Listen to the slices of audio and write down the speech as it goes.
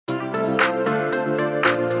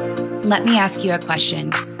Let me ask you a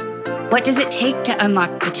question. What does it take to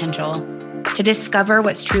unlock potential, to discover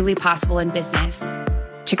what's truly possible in business,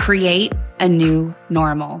 to create a new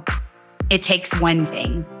normal? It takes one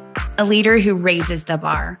thing: a leader who raises the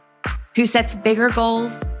bar, who sets bigger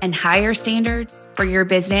goals and higher standards for your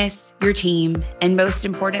business, your team, and most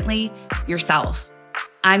importantly, yourself.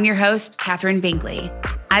 I'm your host, Catherine Binkley.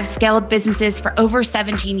 I've scaled businesses for over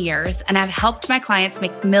 17 years, and I've helped my clients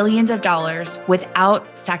make millions of dollars without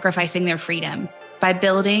sacrificing their freedom by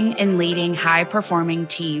building and leading high-performing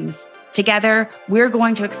teams. Together, we're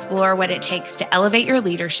going to explore what it takes to elevate your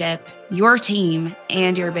leadership, your team,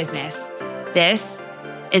 and your business. This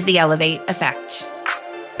is the Elevate Effect.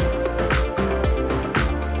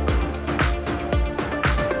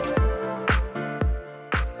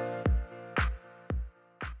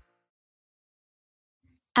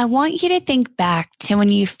 I want you to think back to when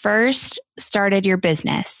you first started your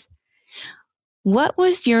business. What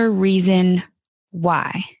was your reason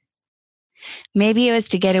why? Maybe it was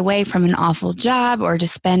to get away from an awful job or to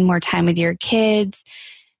spend more time with your kids.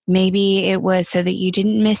 Maybe it was so that you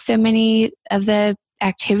didn't miss so many of the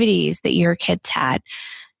activities that your kids had,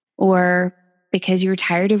 or because you were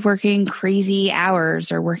tired of working crazy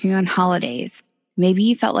hours or working on holidays. Maybe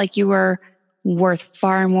you felt like you were worth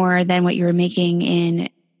far more than what you were making in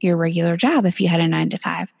your regular job if you had a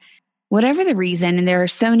 9-to-5. Whatever the reason, and there are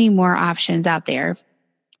so many more options out there,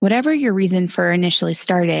 whatever your reason for initially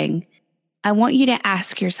starting, I want you to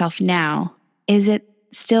ask yourself now, is it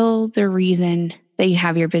still the reason that you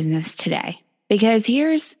have your business today? Because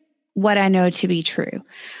here's what I know to be true.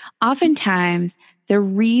 Oftentimes, the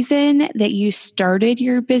reason that you started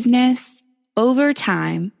your business over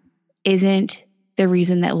time isn't the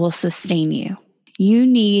reason that will sustain you. You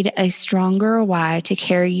need a stronger why to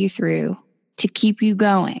carry you through, to keep you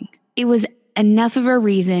going. It was enough of a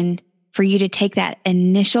reason for you to take that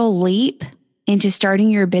initial leap into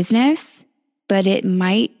starting your business, but it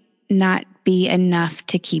might not be enough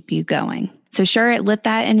to keep you going. So sure, it lit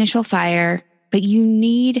that initial fire, but you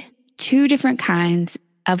need two different kinds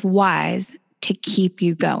of whys to keep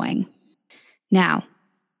you going. Now,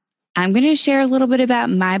 I'm going to share a little bit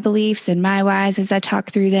about my beliefs and my whys as I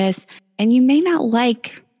talk through this. And you may not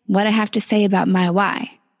like what I have to say about my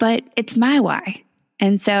why, but it's my why.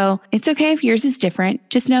 And so it's okay if yours is different.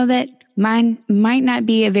 Just know that mine might not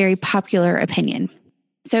be a very popular opinion.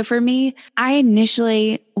 So for me, I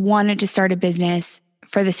initially wanted to start a business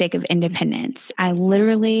for the sake of independence. I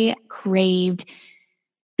literally craved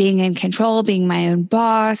being in control, being my own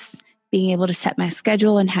boss, being able to set my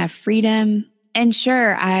schedule and have freedom. And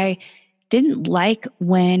sure, I didn't like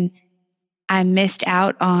when I missed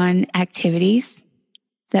out on activities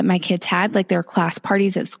that my kids had, like their class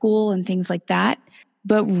parties at school and things like that.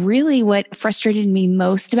 But really what frustrated me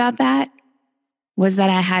most about that was that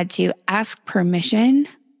I had to ask permission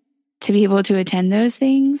to be able to attend those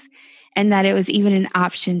things, and that it was even an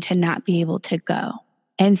option to not be able to go.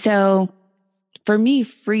 And so for me,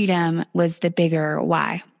 freedom was the bigger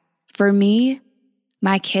why. For me,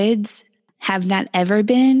 my kids have not ever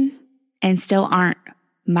been and still aren't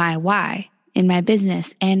my why in my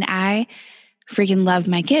business. And I freaking love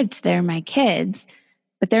my kids. They're my kids,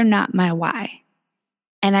 but they're not my why.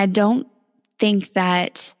 And I don't think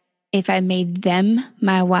that if I made them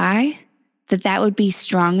my why, that would be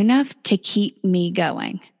strong enough to keep me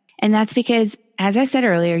going. And that's because, as I said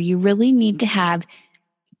earlier, you really need to have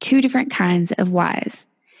two different kinds of whys.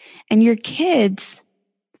 And your kids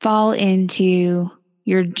fall into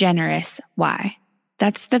your generous why.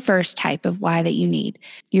 That's the first type of why that you need.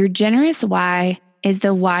 Your generous why is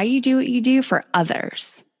the why you do what you do for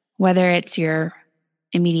others, whether it's your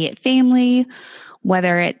immediate family,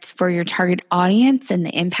 whether it's for your target audience and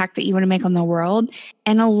the impact that you want to make on the world.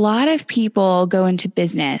 And a lot of people go into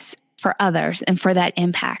business for others and for that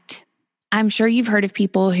impact. I'm sure you've heard of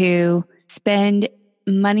people who spend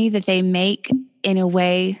money that they make in a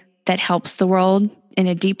way that helps the world in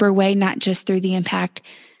a deeper way, not just through the impact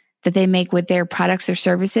that they make with their products or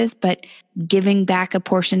services, but giving back a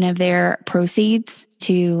portion of their proceeds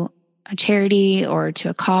to a charity or to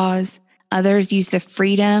a cause. Others use the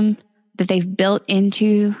freedom that they've built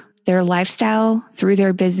into their lifestyle through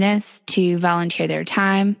their business to volunteer their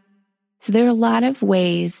time. So there are a lot of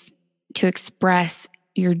ways to express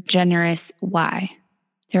your generous why.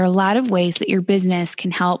 There are a lot of ways that your business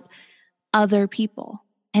can help other people.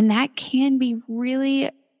 And that can be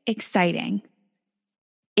really exciting.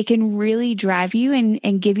 It can really drive you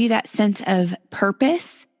and give you that sense of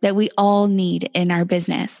purpose that we all need in our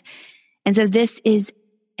business. And so this is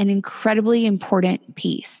an incredibly important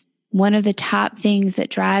piece. One of the top things that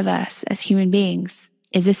drive us as human beings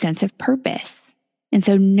is a sense of purpose. And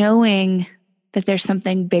so knowing that there's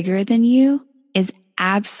something bigger than you is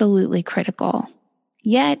absolutely critical.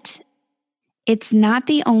 Yet, it's not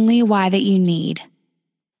the only why that you need.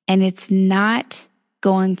 And it's not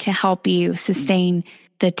going to help you sustain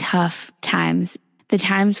the tough times, the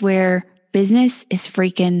times where business is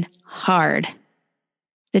freaking hard,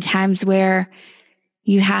 the times where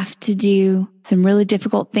you have to do some really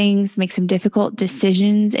difficult things, make some difficult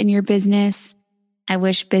decisions in your business. I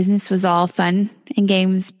wish business was all fun and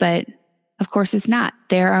games, but of course it's not.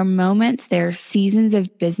 There are moments, there are seasons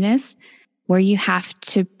of business where you have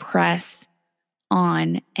to press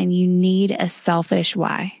on and you need a selfish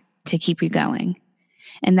why to keep you going.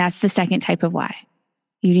 And that's the second type of why.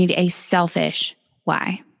 You need a selfish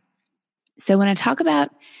why. So when I talk about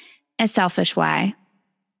a selfish why,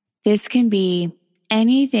 this can be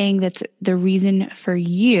anything that's the reason for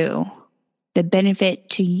you, the benefit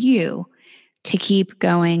to you to keep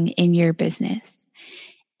going in your business.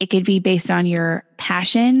 It could be based on your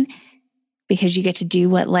passion because you get to do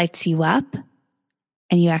what lights you up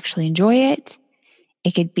and you actually enjoy it.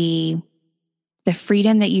 It could be the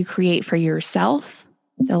freedom that you create for yourself,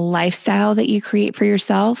 the lifestyle that you create for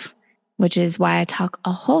yourself, which is why I talk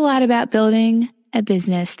a whole lot about building a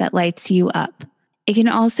business that lights you up. It can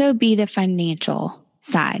also be the financial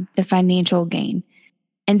side, the financial gain.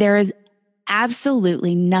 And there is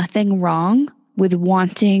absolutely nothing wrong with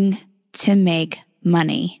wanting to make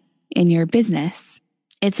money in your business.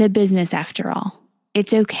 It's a business after all.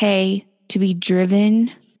 It's okay to be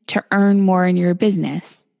driven to earn more in your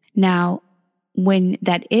business. Now, when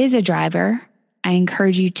that is a driver, I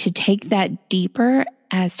encourage you to take that deeper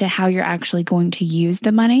as to how you're actually going to use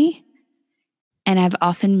the money. And I've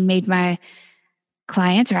often made my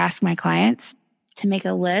clients or asked my clients to make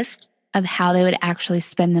a list of how they would actually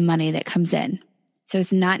spend the money that comes in. So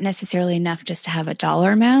it's not necessarily enough just to have a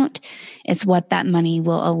dollar amount. It's what that money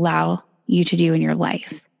will allow you to do in your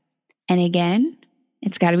life. And again,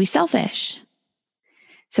 it's got to be selfish.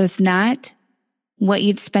 So it's not what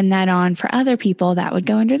you'd spend that on for other people. That would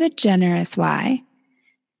go under the generous why.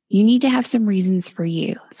 You need to have some reasons for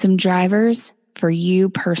you, some drivers for you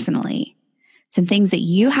personally, some things that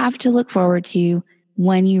you have to look forward to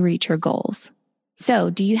when you reach your goals. So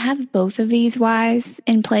do you have both of these whys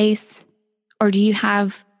in place? Or do you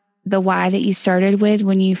have the why that you started with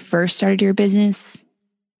when you first started your business?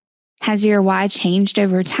 Has your why changed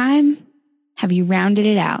over time? Have you rounded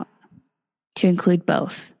it out to include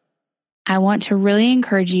both? I want to really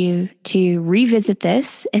encourage you to revisit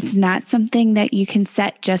this. It's not something that you can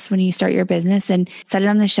set just when you start your business and set it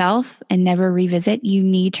on the shelf and never revisit. You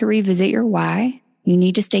need to revisit your why. You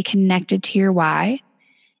need to stay connected to your why.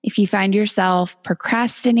 If you find yourself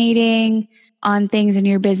procrastinating on things in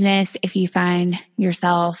your business, if you find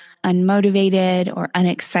yourself unmotivated or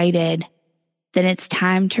unexcited, then it's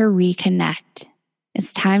time to reconnect.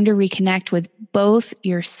 It's time to reconnect with both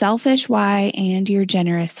your selfish why and your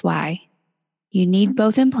generous why. You need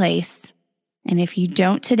both in place. And if you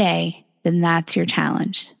don't today, then that's your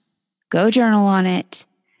challenge. Go journal on it,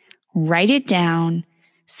 write it down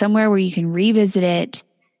somewhere where you can revisit it.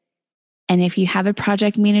 And if you have a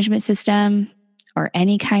project management system or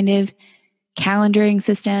any kind of calendaring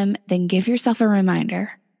system, then give yourself a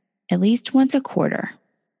reminder at least once a quarter.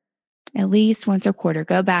 At least once a quarter.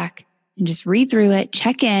 Go back and just read through it,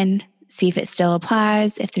 check in, see if it still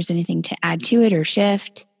applies, if there's anything to add to it or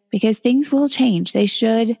shift, because things will change. They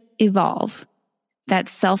should evolve. That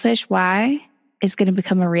selfish why is going to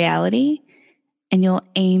become a reality and you'll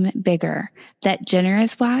aim bigger. That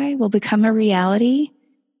generous why will become a reality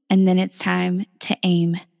and then it's time to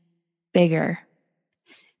aim bigger.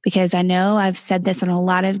 Because I know I've said this on a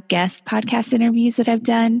lot of guest podcast interviews that I've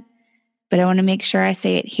done, but I want to make sure I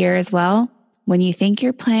say it here as well. When you think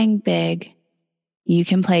you're playing big, you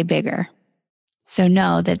can play bigger. So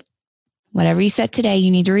know that whatever you set today,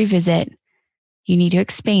 you need to revisit, you need to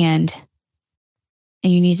expand,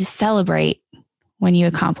 and you need to celebrate when you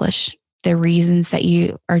accomplish the reasons that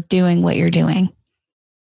you are doing what you're doing.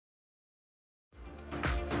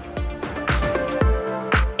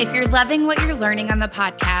 If you're loving what you're learning on the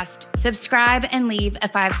podcast, subscribe and leave a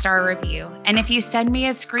 5-star review. And if you send me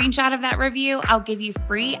a screenshot of that review, I'll give you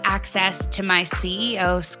free access to my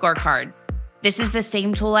CEO scorecard. This is the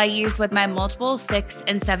same tool I use with my multiple 6-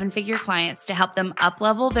 and 7-figure clients to help them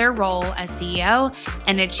up-level their role as CEO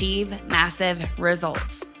and achieve massive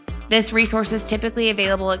results. This resource is typically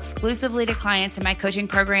available exclusively to clients in my coaching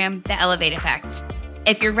program, The Elevate Effect.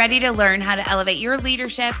 If you're ready to learn how to elevate your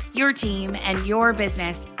leadership, your team, and your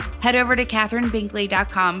business, head over to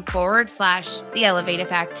katherinebinkley.com/The Elevate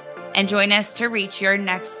Effect and join us to reach your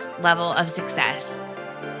next level of success.